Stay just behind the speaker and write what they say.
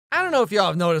I don't know if y'all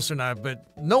have noticed or not, but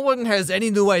no one has any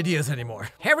new ideas anymore.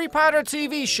 Harry Potter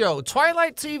TV show,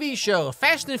 Twilight TV show,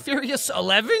 Fast and Furious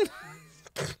 11?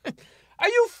 Are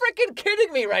you freaking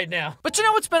kidding me right now? But you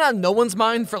know what's been on no one's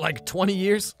mind for like 20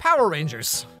 years? Power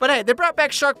Rangers. But hey, they brought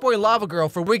back Shark Boy and Lava Girl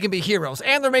for We Can Be Heroes,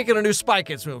 and they're making a new Spy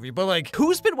Kids movie. But like,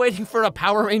 who's been waiting for a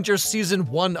Power Rangers Season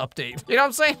 1 update? You know what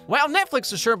I'm saying? Well,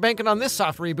 Netflix is sure banking on this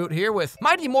soft reboot here with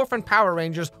Mighty Morphin Power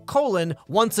Rangers,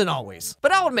 Once and Always.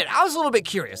 But I'll admit, I was a little bit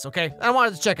curious, okay? I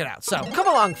wanted to check it out. So, come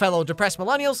along, fellow depressed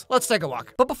millennials, let's take a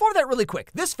walk. But before that, really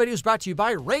quick, this video is brought to you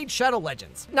by Raid Shadow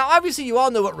Legends. Now, obviously, you all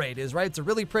know what Raid is, right? It's a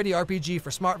really pretty RPG for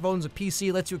smartphones and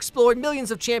PC, lets you explore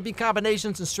millions of champion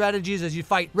combinations and strategies as you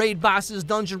fight raid bosses,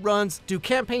 dungeon runs, do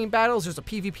campaign battles, there's a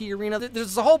PvP arena,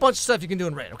 there's a whole bunch of stuff you can do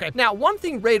in Raid, okay? Now, one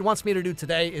thing Raid wants me to do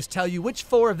today is tell you which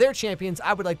 4 of their champions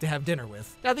I would like to have dinner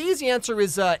with. Now, the easy answer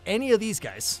is any of these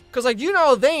guys. Because, like, you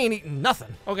know, they ain't eating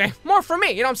nothing, okay? More for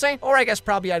me, you know what I'm saying? Or I guess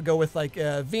probably I'd go with, like,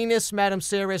 Venus, Madame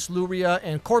Ceres, Luria,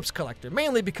 and Corpse Collector,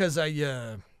 mainly because I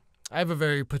have a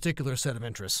very particular set of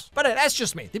interests. But that's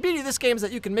just me. The beauty of this game is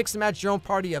that you can mix and match your own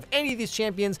party of any of these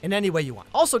champions in any way you want.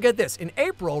 Also, get this. In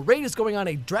April, Raid is going on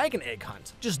a dragon egg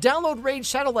hunt. Just download Raid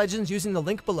Shadow Legends using the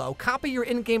link below, copy your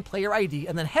in-game player ID,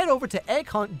 and then head over to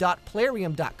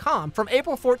egghunt.plarium.com from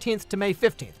April 14th to May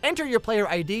 15th. Enter your player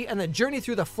ID and then journey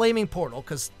through the flaming portal,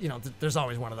 because, you know, there's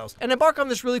always one of those, and embark on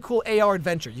this really cool AR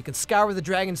adventure. You can scour the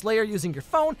dragon's lair using your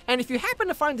phone, and if you happen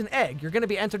to find an egg, you're going to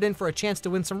be entered in for a chance to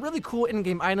win some really cool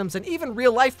in-game items and even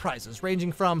real-life prizes,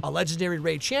 ranging from a legendary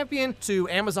Raid champion to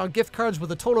Amazon gift cards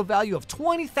with a total value of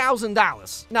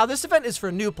 $20,000. Now, this event is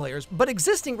for new players, but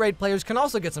existing Raid players can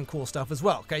also get some cool stuff as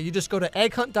well, okay? You just go to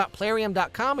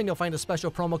egghunt.plarium.com and you'll find a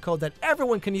special promo code that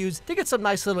everyone can use to get some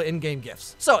nice little in-game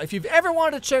gifts. So, if you've ever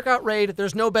wanted to check out Raid,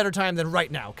 there's no better time than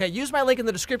right now, okay? Use my link in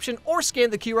the description or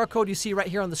scan the QR code you see right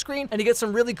here on the screen and you get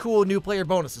some really cool new player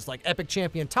bonuses like Epic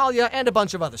Champion Talia and a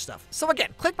bunch of other stuff. So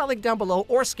again, click my link down below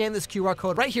or scan this QR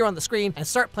code right here on the screen and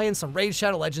start playing some Raid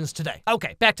Shadow Legends today.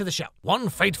 Okay, back to the show. One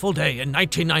fateful day in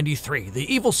 1993,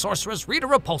 the evil sorceress Rita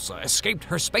Repulsa escaped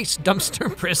her space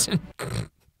dumpster prison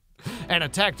and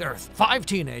attacked Earth. 5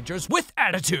 teenagers with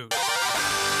attitude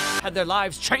had their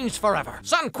lives changed forever.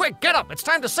 Son, quick, get up. It's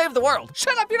time to save the world.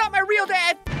 Shut up, you're not my real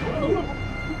dad.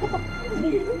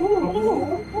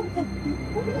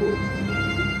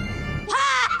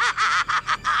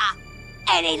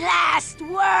 Any last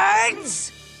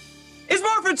words? It's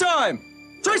morphin' time!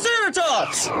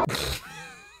 Triceratops!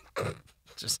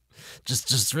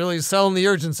 Just really selling the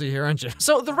urgency here, aren't you?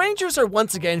 So the Rangers are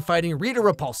once again fighting Rita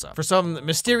Repulsa for some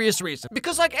mysterious reason.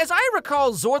 Because, like, as I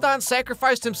recall, Zordon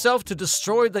sacrificed himself to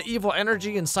destroy the evil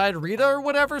energy inside Rita or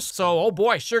whatever. So, oh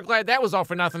boy, sure glad that was all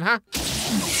for nothing, huh?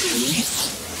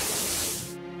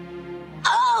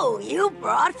 Oh, you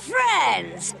brought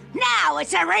friends. Now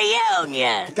it's a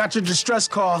reunion. Got your distress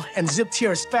call and zipped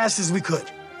here as fast as we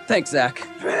could. Thanks, Zach.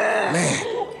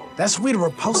 Man, that's Rita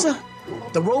Repulsa?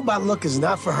 The robot look is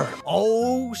not for her.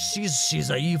 Oh, she's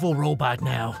an evil robot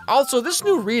now. Also, this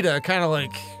new Rita kind of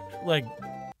like,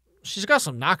 she's got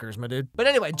some knockers, my dude. But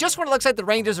anyway, just when it looks like the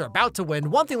Rangers are about to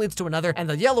win, one thing leads to another, and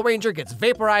the Yellow Ranger gets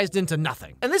vaporized into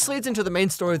nothing. And this leads into the main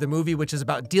story of the movie, which is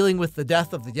about dealing with the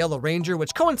death of the Yellow Ranger,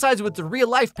 which coincides with the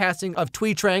real-life passing of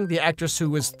Thuy Trang, the actress who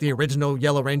was the original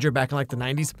Yellow Ranger back in, like, the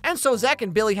 90s. And so Zach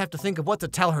and Billy have to think of what to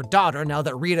tell her daughter now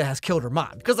that Rita has killed her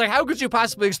mom. Because, like, how could you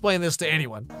possibly explain this to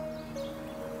anyone?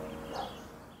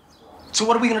 So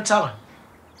what are we gonna tell her?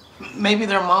 Maybe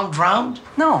their mom drowned?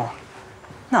 No,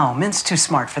 Min's too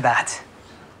smart for that.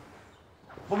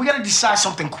 Well, we gotta decide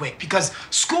something quick because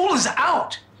school is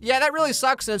out. Yeah, that really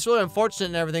sucks and it's really unfortunate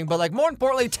and everything, but like more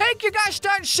importantly, take your gosh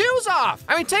darn shoes off!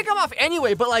 I mean, take them off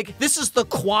anyway, but like, this is the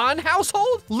Kwan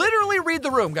household? Literally read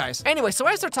the room, guys. Anyway, so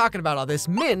as they're talking about all this,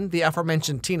 Min, the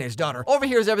aforementioned teenage daughter,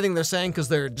 overhears everything they're saying because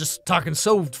they're just talking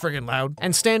so friggin' loud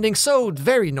and standing so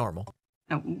very normal.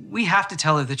 No, we have to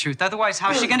tell her the truth, otherwise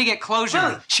how's she gonna get closure?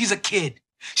 Billy, she's a kid.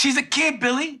 She's a kid,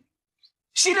 Billy.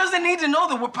 She doesn't need to know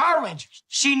that we're Power Rangers.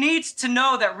 She needs to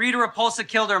know that Rita Repulsa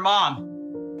killed her mom.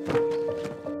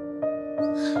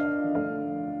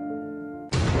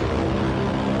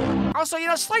 Also, you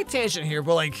know, slight tangent here,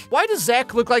 but like, why does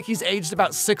Zach look like he's aged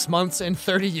about 6 months in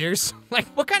 30 years? Like,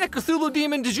 what kind of Cthulhu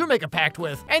demon did you make a pact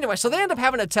with? Anyway, so they end up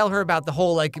having to tell her about the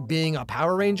whole, like, being a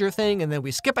Power Ranger thing, and then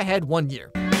we skip ahead 1 year.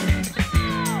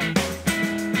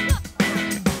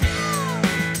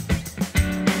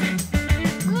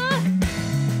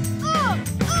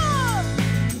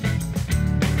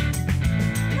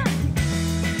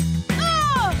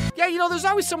 you know, there's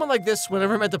always someone like this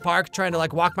whenever I'm at the park trying to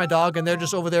like walk my dog and they're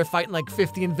just over there fighting like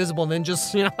 50 invisible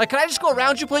ninjas, you know? Like, can I just go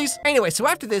around you, please? Anyway, so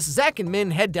after this, Zach and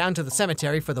Min head down to the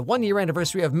cemetery for the 1-year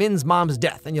anniversary of Min's mom's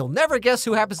death, and you'll never guess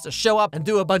who happens to show up and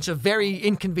do a bunch of very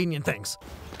inconvenient things.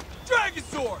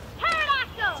 Dragosaur!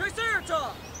 Pterodactyl!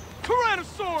 Triceratops!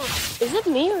 Tyrannosaurus! Is it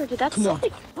me or did that sound?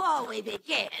 Before we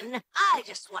begin, I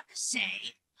just want to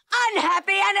say,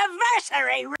 unhappy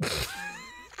anniversary!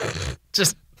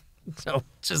 Just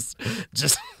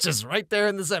right there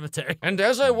in the cemetery. And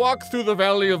as I walk through the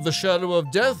valley of the shadow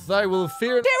of death, I will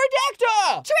fear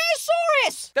Pterodactyl!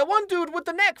 Tyrannosaurus! That one dude with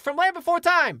the neck from Land Before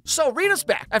Time. So Rita's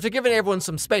back after giving everyone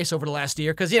some space over the last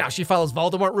year, because, you know, she follows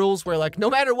Voldemort rules where, like, no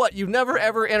matter what, you never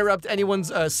ever interrupt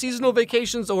anyone's seasonal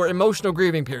vacations or emotional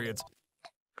grieving periods.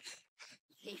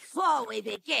 Before we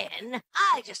begin,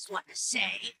 I just want to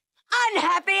say,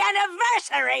 unhappy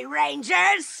anniversary,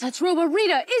 Rangers! That's Robo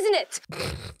Rita, isn't it?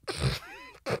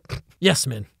 Yes,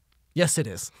 Min. Yes, it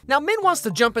is. Now, Min wants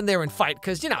to jump in there and fight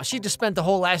because, you know, she just spent the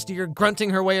whole last year grunting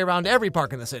her way around every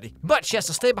park in the city. But she has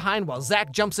to stay behind while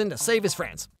Zach jumps in to save his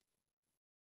friends.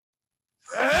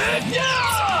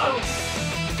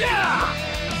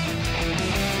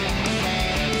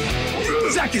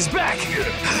 Zach is back!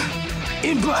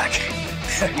 In black!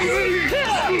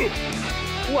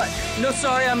 What? No,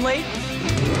 sorry, I'm late?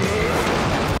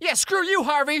 Yeah, screw you,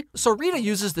 Harvey! So Rita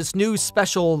uses this new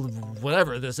special,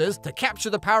 whatever this is, to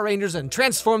capture the Power Rangers and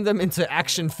transform them into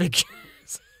action figures.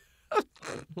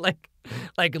 like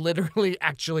literally,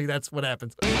 actually, that's what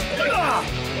happens.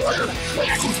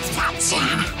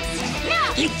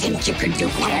 You think you can do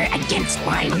better against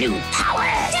my new power?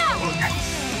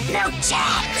 No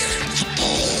chance!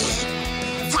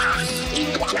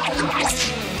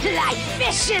 Like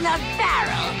fish in a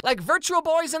barrel! Like virtual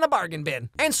boys in a bargain bin.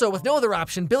 And so with no other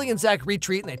option, Billy and Zach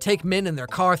retreat and they take Min in their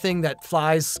car thing that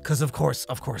flies, because of course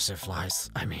it flies.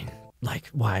 I mean, like,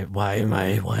 why am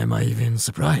I even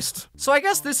surprised? So I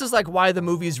guess this is like why the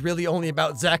movie is really only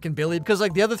about Zach and Billy, because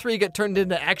like the other three get turned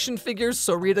into action figures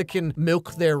so Rita can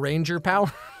milk their ranger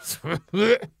powers.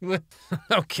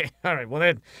 Okay, all right,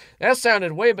 well that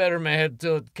sounded way better in my head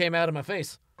till it came out of my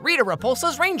face. Rita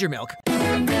Repulsa's Ranger Milk.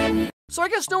 So I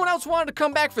guess no one else wanted to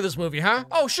come back for this movie, huh?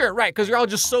 Oh, sure, right, because you're all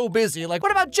just so busy. Like,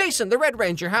 what about Jason, the Red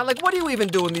Ranger, huh? Like, what are you even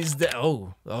doing these days?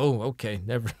 Oh, okay,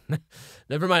 never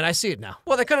mind, I see it now.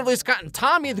 Well, they could have at least gotten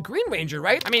Tommy, the Green Ranger,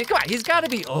 right? I mean, come on, he's gotta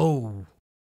be, oh,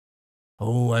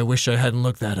 I wish I hadn't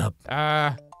looked that up.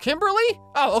 Kimberly?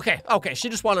 Oh, okay, she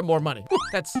just wanted more money.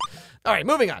 That's, all right,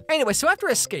 moving on. Anyway, so after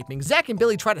escaping, Zach and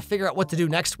Billy try to figure out what to do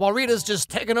next, while Rita's just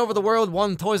taking over the world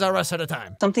one Toys R Us at a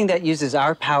time. Something that uses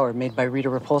our power made by Rita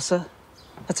Repulsa,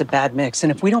 that's a bad mix.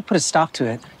 And if we don't put a stop to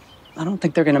it, I don't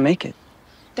think they're gonna make it.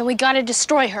 Then we gotta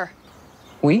destroy her.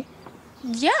 We?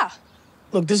 Yeah.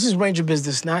 Look, this is Ranger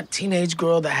business, not teenage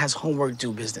girl that has homework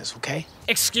due business, okay?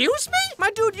 Excuse me? My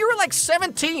dude, you were like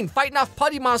 17 fighting off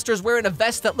putty monsters wearing a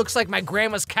vest that looks like my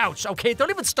grandma's couch, okay? Don't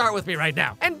even start with me right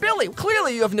now. And Billy,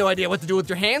 clearly you have no idea what to do with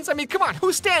your hands. I mean, come on,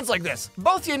 who stands like this?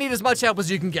 Both of you need as much help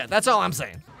as you can get. That's all I'm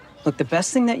saying. Look, the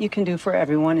best thing that you can do for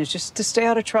everyone is just to stay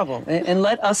out of trouble and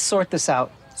let us sort this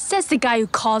out. Says the guy who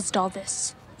caused all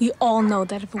this. We all know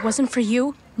that if it wasn't for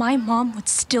you, my mom would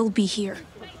still be here.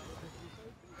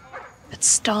 It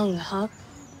stung, huh?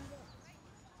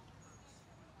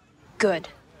 Good.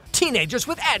 Teenagers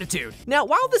with attitude. Now,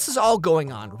 while this is all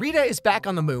going on, Rita is back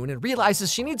on the moon and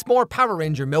realizes she needs more Power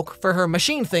Ranger milk for her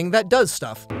machine thing that does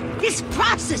stuff. This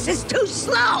process is too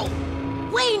slow!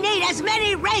 We need as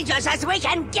many Rangers as we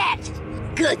can get!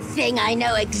 Good thing I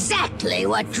know exactly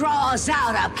what draws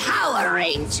out a Power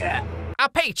Ranger. A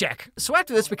paycheck. So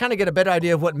after this, we kind of get a better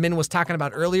idea of what Min was talking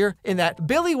about earlier, in that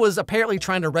Billy was apparently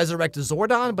trying to resurrect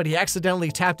Zordon, but he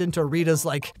accidentally tapped into Rita's,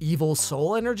 like, evil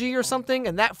soul energy or something,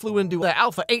 and that flew into the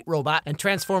Alpha 8 robot and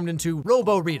transformed into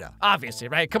Robo Rita. Obviously,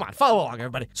 right? Come on, follow along,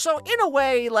 everybody. So in a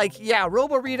way, like, yeah,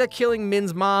 Robo Rita killing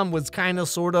Min's mom was kind of,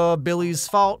 sort of Billy's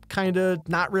fault, kind of,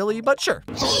 not really, but sure.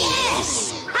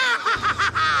 Yes!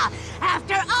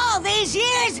 After all these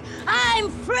years, I'm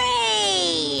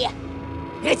free!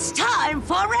 It's time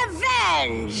for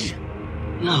revenge!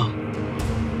 No,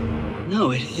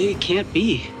 it can't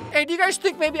be. Hey, do you guys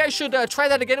think maybe I should try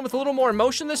that again with a little more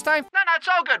emotion this time? No, it's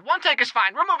all good. One take is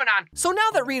fine. We're moving on. So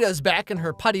now that Rita is back and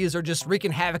her putties are just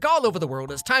wreaking havoc all over the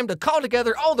world, it's time to call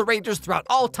together all the Rangers throughout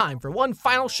all time for one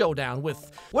final showdown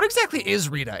with... What exactly is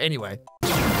Rita, anyway?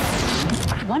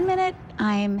 1 minute,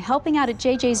 I'm helping out at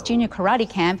JJ's junior karate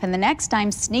camp, and the next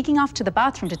I'm sneaking off to the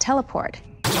bathroom to teleport.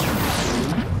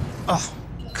 Oh,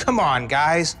 come on,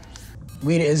 guys.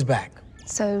 Rita is back.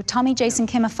 So Tommy, Jason,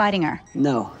 Kim are fighting her.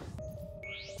 No.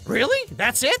 Really?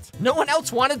 That's it? No one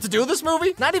else wanted to do this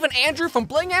movie? Not even Andrew from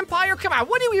Bling Empire? Come on,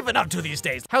 what are you even up to these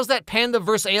days? How's that Panda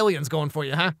vs. Aliens going for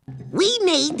you, huh? We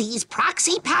made these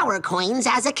proxy power coins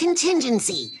as a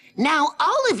contingency. Now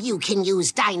all of you can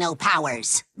use dino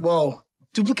powers. Whoa,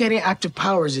 duplicating active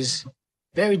powers is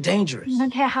very dangerous. I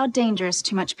don't care how dangerous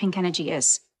too much pink energy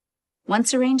is.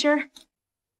 Once a ranger,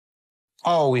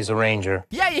 Always a ranger.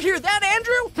 Yeah, you hear that,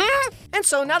 Andrew? Huh? And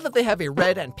so now that they have a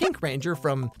red and pink ranger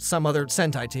from some other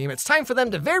Sentai team, it's time for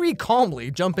them to very calmly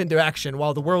jump into action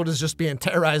while the world is just being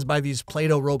terrorized by these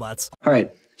Play-Doh robots. All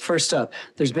right, first up,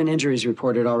 there's been injuries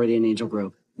reported already in Angel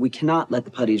Grove. We cannot let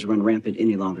the putties run rampant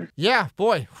any longer. Yeah,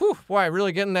 boy,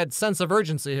 really getting that sense of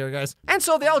urgency here, guys. And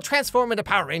so they all transform into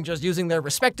Power Rangers using their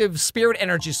respective spirit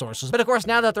energy sources. But of course,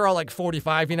 now that they're all like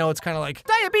 45, you know, it's kind of like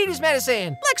diabetes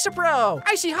medicine, Lexapro,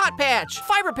 Icy Hot Patch,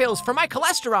 fiber pills for my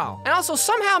cholesterol. And also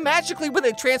somehow magically when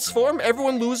they transform,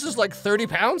 everyone loses like 30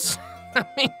 pounds. I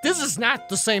mean, this is not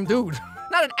the same dude.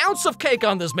 Not an ounce of cake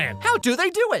on this man. How do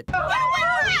they do it?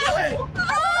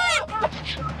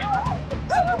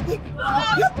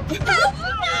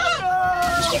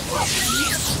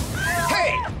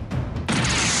 Hey!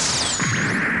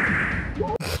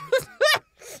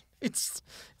 It's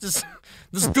just,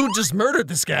 this dude just murdered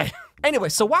this guy. Anyway,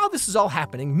 so while this is all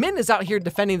happening, Min is out here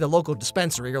defending the local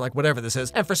dispensary, or like whatever this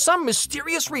is, and for some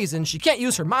mysterious reason, she can't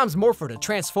use her mom's morpher to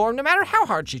transform no matter how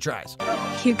hard she tries.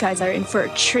 You guys are in for a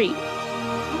treat.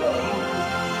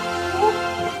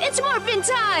 It's morphin'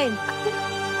 time!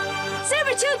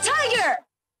 Saber-tooth tiger!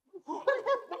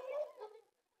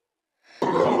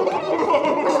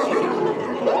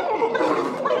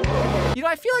 You know,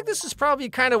 I feel like this is probably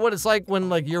kind of what it's like when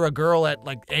like you're a girl at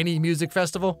like any music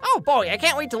festival. Oh boy, I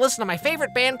can't wait to listen to my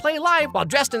favorite band play live while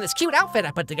dressed in this cute outfit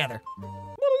I put together.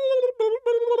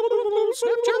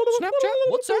 Snapchat,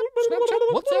 what's up? Snapchat,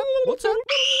 what's up? What's up?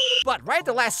 But right at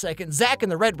the last second, Zach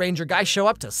and the Red Ranger guy show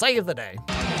up to save the day.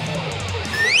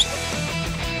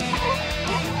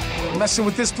 Messing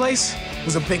with this place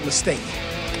was a big mistake.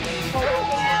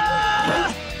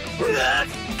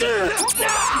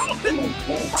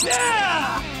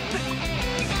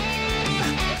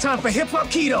 Time for hip-hop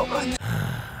keto.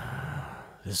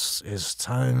 This is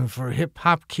time for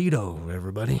hip-hop keto,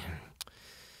 everybody.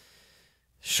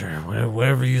 Sure,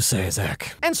 whatever you say,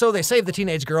 Zach. And so they save the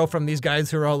teenage girl from these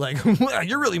guys who are all like, wow,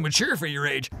 you're really mature for your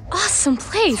age. Awesome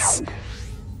place.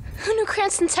 Who knew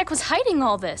Cranston Tech was hiding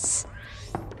all this?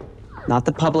 Not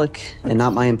the public and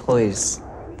not my employees.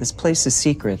 This place is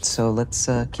secret, so let's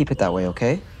keep it that way,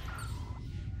 okay?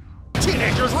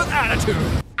 Teenagers with attitude.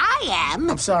 I am.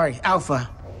 I'm sorry, Alpha.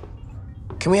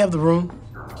 Can we have the room?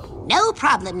 No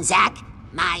problem, Zach.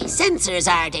 My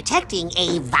sensors are detecting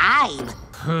a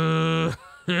vibe.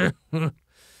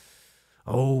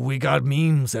 Oh, we got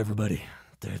memes, everybody.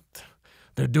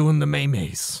 They're doing the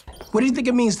memes. What do you think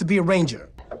it means to be a ranger?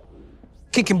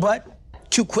 Kicking butt?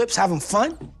 Chew quips, having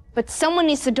fun? But someone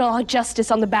needs to dole out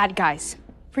justice on the bad guys.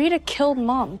 Rita killed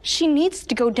Mom. She needs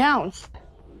to go down.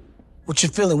 What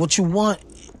you're feeling, what you want,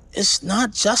 it's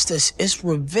not justice, it's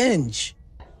revenge.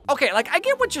 Okay, like, I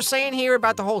get what you're saying here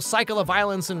about the whole cycle of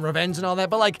violence and revenge and all that,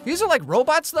 but like, these are like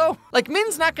robots though? Like,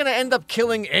 Min's not gonna end up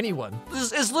killing anyone.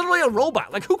 This is literally a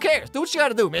robot. Like, who cares? Do what you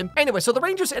gotta do, Min. Anyway, so the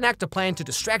Rangers enact a plan to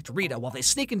distract Rita while they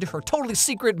sneak into her totally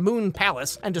secret moon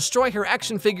palace and destroy her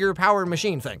action figure power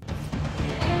machine thing.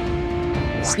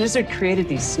 Snizzard created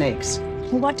these snakes.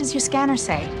 What does your scanner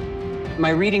say? My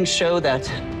readings show that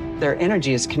their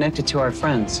energy is connected to our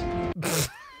friends.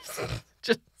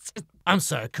 I'm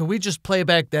sorry, can we just play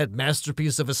back that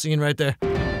masterpiece of a scene right there?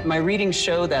 My readings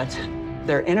show that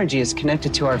their energy is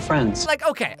connected to our friends. Like,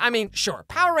 okay, I mean, sure,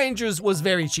 Power Rangers was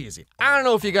very cheesy. I don't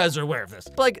know if you guys are aware of this,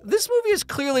 but like, this movie is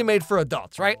clearly made for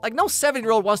adults, right? Like, no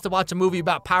 7-year-old wants to watch a movie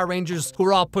about Power Rangers who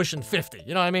are all pushing 50,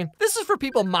 you know what I mean? This is for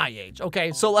people my age,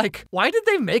 okay? So like, why did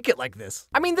they make it like this?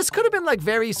 I mean, this could have been like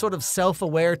very sort of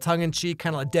self-aware, tongue-in-cheek,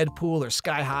 kind of like Deadpool or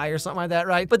Sky High or something like that,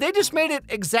 right? But they just made it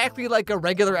exactly like a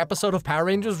regular episode of Power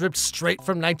Rangers ripped straight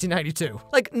from 1992.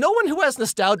 Like, no one who has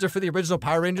nostalgia for the original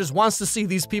Power Rangers wants to see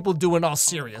these people doing all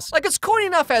serious. Like, it's corny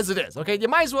enough as it is, okay? You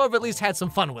might as well have at least had some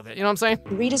fun with it, you know what I'm saying?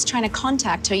 Rita's trying to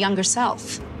contact her younger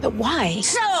self. But why?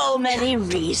 So many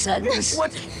reasons.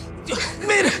 What?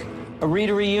 Man! A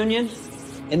Rita reunion?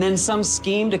 And then some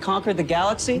scheme to conquer the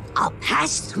galaxy? I'll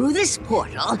pass through this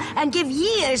portal and give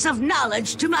years of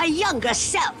knowledge to my younger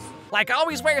self. Like,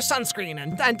 always wear sunscreen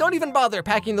and don't even bother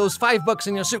packing those 5 books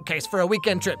in your suitcase for a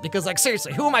weekend trip because, like,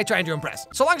 seriously, who am I trying to impress?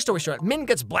 So long story short, Min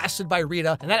gets blasted by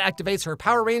Rita and that activates her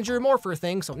Power Ranger morpher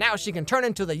thing, so now she can turn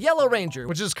into the Yellow Ranger,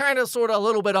 which is kind of sort of a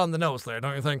little bit on the nose there,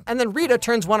 don't you think? And then Rita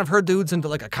turns one of her dudes into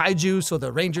like a kaiju, so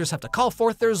the Rangers have to call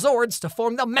forth their Zords to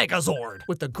form the Megazord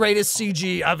with the greatest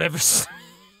CG I've ever seen.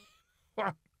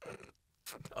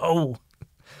 Oh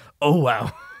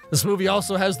wow. This movie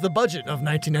also has the budget of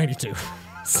 1992.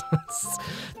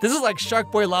 This is like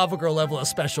Shark Boy Lava Girl level of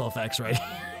special effects, right?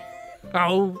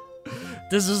 Oh,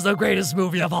 this is the greatest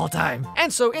movie of all time.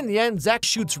 And so in the end, Zack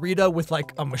shoots Rita with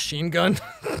like a machine gun.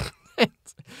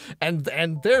 And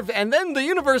then the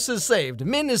universe is saved.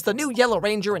 Min is the new Yellow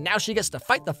Ranger, and now she gets to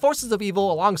fight the forces of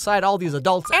evil alongside all these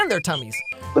adults and their tummies.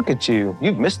 Look at you.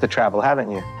 You've missed the travel,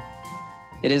 haven't you?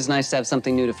 It is nice to have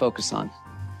something new to focus on.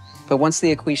 But once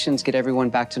the Equations get everyone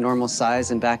back to normal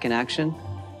size and back in action,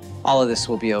 all of this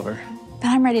will be over. But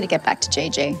I'm ready to get back to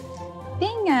JJ.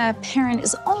 Being a parent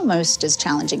is almost as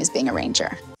challenging as being a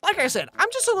ranger. Like I said, I'm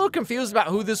just a little confused about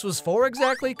who this was for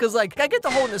exactly, because like, I get the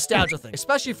whole nostalgia thing,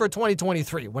 especially for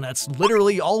 2023, when that's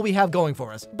literally all we have going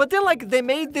for us. But then like, they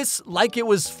made this like it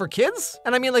was for kids?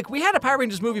 And I mean, like, we had a Power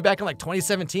Rangers movie back in like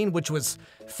 2017, which was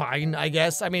fine, I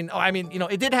guess. I mean, you know,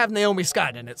 it did have Naomi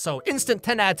Scott in it, so instant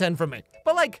 10 out of 10 from me.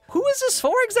 But like, who is this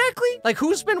for exactly? Like,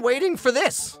 who's been waiting for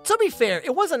this? To be fair,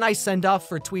 it was a nice send-off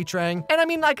for Twee Trang, and I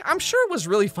mean, like, I'm sure it was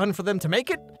really fun for them to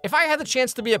make it. If I had the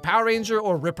chance to be a Power Ranger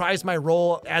or reprise my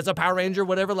role as a Power Ranger,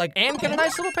 whatever, like, and get a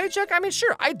nice little paycheck, I mean,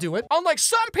 sure, I'd do it. Unlike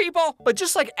some people, but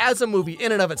just like as a movie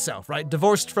in and of itself, right?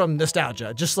 Divorced from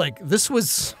nostalgia, just like, this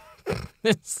was...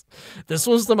 this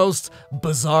was the most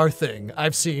bizarre thing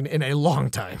I've seen in a long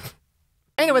time.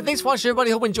 Anyway, thanks for watching, everybody.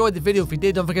 Hope you enjoyed the video. If you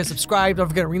did, don't forget to subscribe. Don't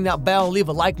forget to ring that bell. Leave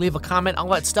a like, leave a comment, all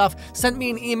that stuff. Send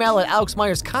me an email at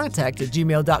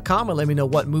alexmeyerscontact@gmail.com and let me know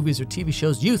what movies or TV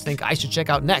shows you think I should check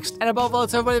out next. And above all,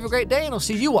 everybody have a great day, and I'll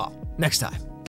see you all next time.